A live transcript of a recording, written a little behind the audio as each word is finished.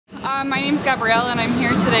My name's Gabrielle and I'm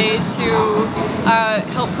here today to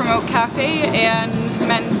help promote cafe and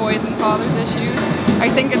men's, boys and fathers issues.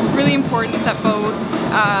 I think it's really important that both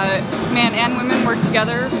men and women work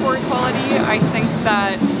together for equality. I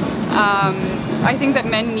think that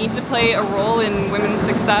men need to play a role in women's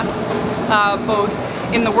success, both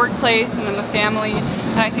in the workplace and in the family,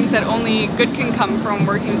 and I think that only good can come from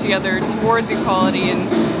working together towards equality, and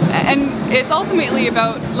it's ultimately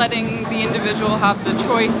about letting the individual have the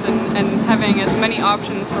choice and having as many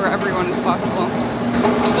options for everyone as possible.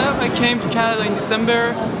 I came to Canada in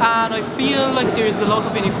December and I feel like there is a lot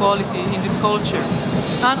of inequality in this culture,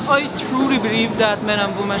 and I truly believe that men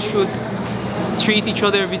and women should treat each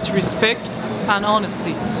other with respect and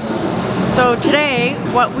honesty. So today,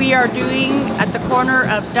 what we are doing at the corner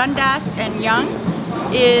of Dundas and Yonge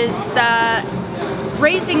is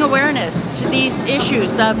raising awareness to these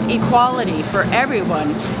issues of equality for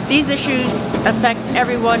everyone. These issues affect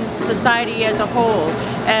everyone, society as a whole,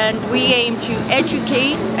 and we aim to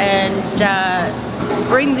educate and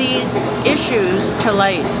bring these issues to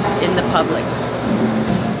light in the public.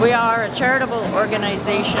 We are a charitable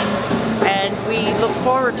organization and we look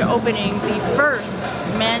forward to opening the first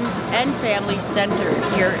men's and family center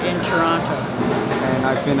here in Toronto. And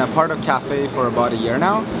I've been a part of CAFE for about a year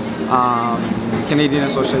now, Canadian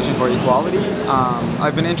Association for Equality.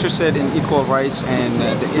 I've been interested in equal rights and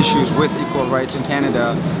the issues with equal rights in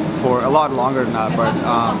Canada for a lot longer than that, but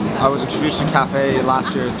I was introduced to CAFE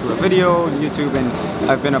last year through a video on YouTube, and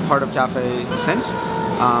I've been a part of CAFE since.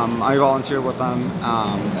 I volunteer with them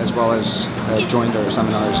as well as joined their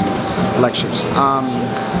seminars and lectures.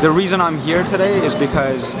 The reason I'm here today is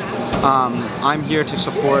because I'm here to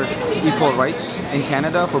support equal rights in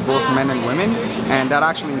Canada for both men and women, and that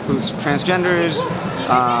actually includes transgenders,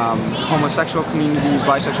 homosexual communities,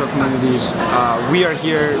 bisexual communities. We are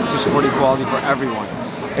here to support equality for everyone.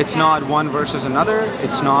 It's not one versus another,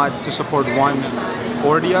 it's not to support one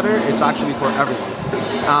or the other, it's actually for everyone.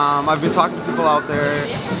 I've been talking to people out there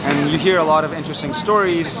and you hear a lot of interesting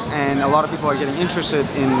stories, and a lot of people are getting interested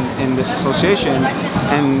in this association.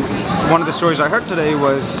 And one of the stories I heard today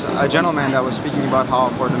was a gentleman that was speaking about how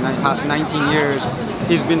for the past 19 years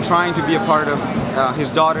he's been trying to be a part of his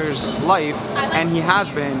daughter's life, and he has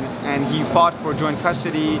been, and he fought for joint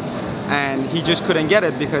custody, and he just couldn't get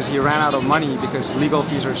it because he ran out of money because legal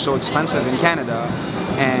fees are so expensive in Canada,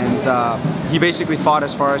 and he basically fought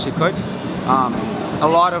as far as he could. A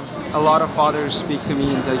lot of fathers speak to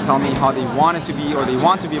me and they tell me how they want it to be, or they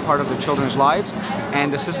want to be a part of their children's lives,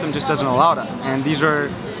 and the system just doesn't allow that. And these are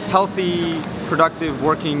healthy, productive,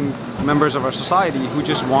 working members of our society who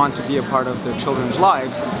just want to be a part of their children's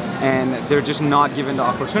lives, and they're just not given the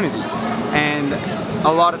opportunity. And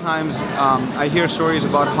a lot of times I hear stories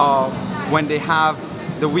about how when they have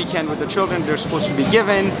the weekend with the children they're supposed to be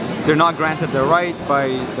given, they're not granted their right by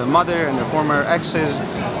the mother and their former exes,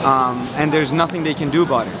 and there's nothing they can do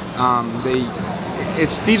about it.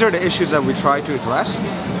 These are the issues that we try to address.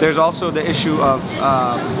 There's also the issue of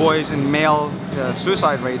boys and male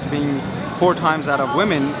suicide rates being 4 times that of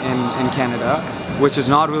women in Canada, which is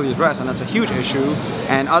not really addressed, and that's a huge issue.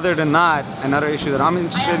 And other than that, another issue that I'm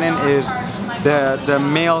interested in is the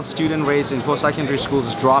male student rates in post-secondary schools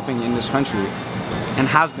is dropping in this country, and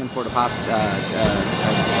has been for the past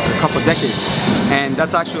couple of decades. And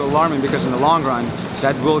that's actually alarming because in the long run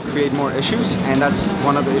that will create more issues, and that's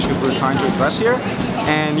one of the issues we're trying to address here.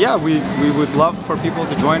 And yeah, we would love for people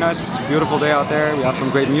to join us. It's a beautiful day out there. We have some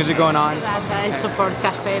great music going on. I support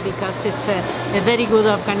Cafe because it's a very good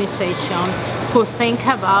organization who think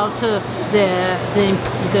about the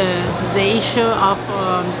issue of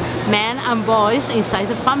men and boys inside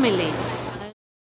the family.